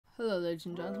Hello ladies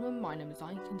and gentlemen, my name is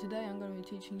Ike and today I'm going to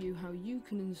be teaching you how you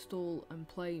can install and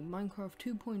play Minecraft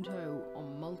 2.0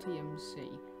 on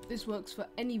MultiMC. This works for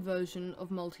any version of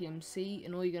MultiMC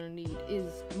and all you're going to need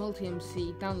is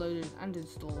MultiMC downloaded and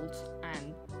installed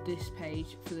and this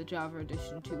page for the Java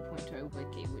Edition 2.0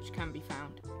 wiki, which can be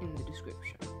found in the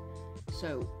description.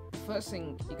 So the first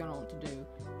thing you're going to want to do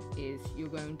is you're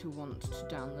going to want to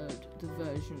download the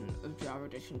version of Java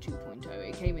Edition 2.0.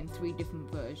 It came in 3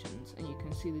 different versions and you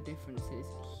can see the differences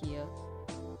here.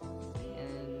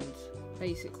 And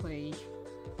basically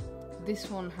this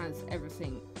one has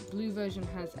everything. Blue version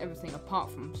has everything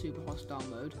apart from super hostile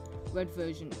mode. Red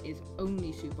version is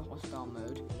only super hostile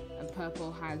mode, and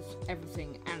purple has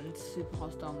everything and super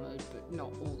hostile mode but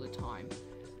not all the time.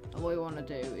 And what you want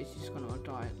to do is you're just going to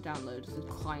download the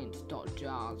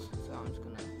client.jars. So I'm just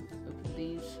going to open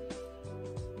these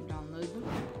and download them.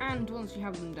 And once you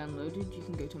have them downloaded, you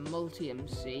can go to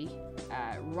MultiMC,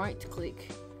 right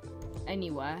click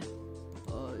anywhere,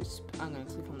 I'm going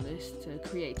to click on this to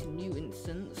create a new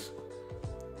instance.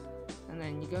 And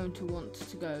then you're going to want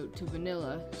to go to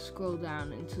vanilla, scroll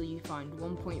down until you find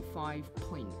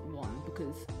 1.5.1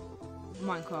 because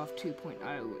Minecraft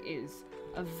 2.0 is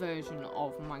a version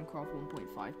of Minecraft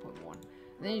 1.5.1.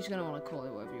 Then you're just going to want to call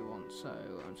it whatever you want, so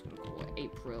I'm just going to call it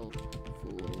April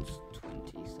Fools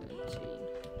 2013.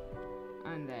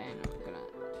 And then I'm going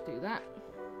to do that,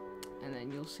 and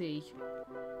then you'll see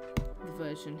the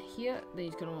version here. Then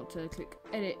you're going to want to click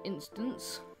Edit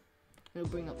Instance. It'll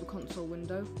bring up the console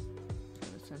window.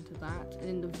 Center that, and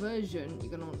in the version you're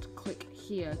going to want to click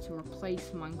here to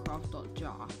replace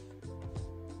Minecraft.jar.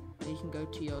 Then you can go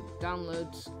to your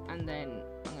downloads, and then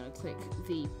I'm going to click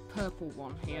the purple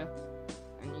one here,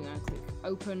 and you're going to click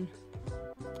open,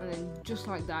 and then just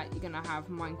like that you're going to have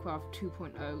Minecraft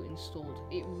 2.0 installed.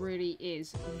 It really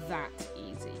is that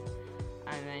easy.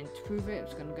 And then to prove it, I'm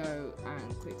just going to go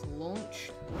and click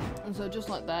launch, and so just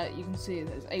like that you can see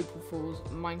there's April Fools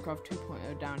Minecraft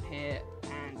 2.0 down here,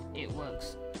 and it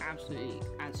works absolutely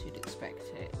as you'd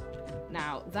expect it.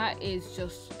 Now that is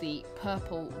just the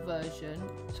purple version,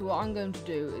 so what I'm going to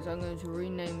do is I'm going to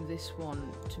rename this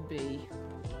one to be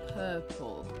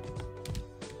purple,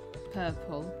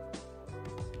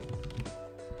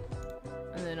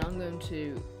 and then I'm going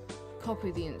to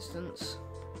copy the instance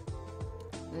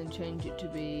and then change it to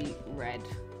be red,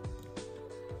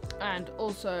 and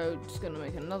also just going to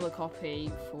make another copy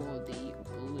for the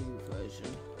blue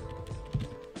version.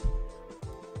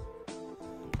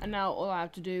 And now all I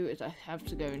have to do is I have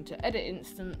to go into Edit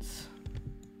Instance,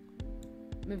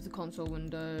 move the console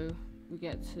window, we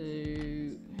get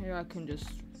to here. I can just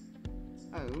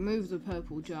remove the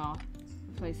purple jar,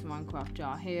 replace the Minecraft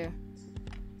jar here,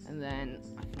 and then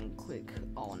I can click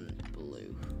on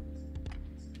blue.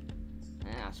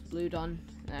 And that's blue done.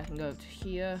 And I can go to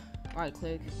here, right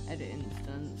click, Edit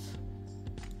Instance,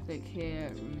 click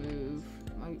here, remove,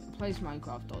 replace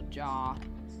Minecraft.jar,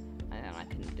 and then I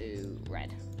can do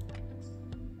red.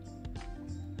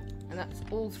 And that's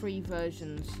all 3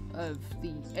 versions of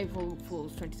the April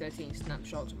Fools 2013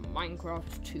 snapshot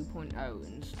Minecraft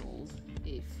 2.0 installed.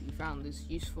 If you found this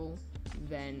useful,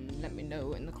 then let me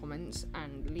know in the comments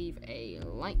and leave a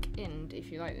like, and if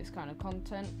you like this kind of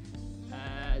content,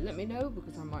 let me know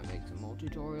because I might make some more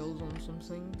tutorials on some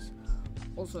things.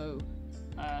 Also,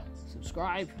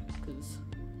 subscribe because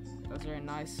that's very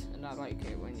nice and I like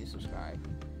it when you subscribe.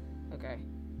 Okay,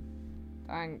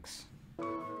 thanks.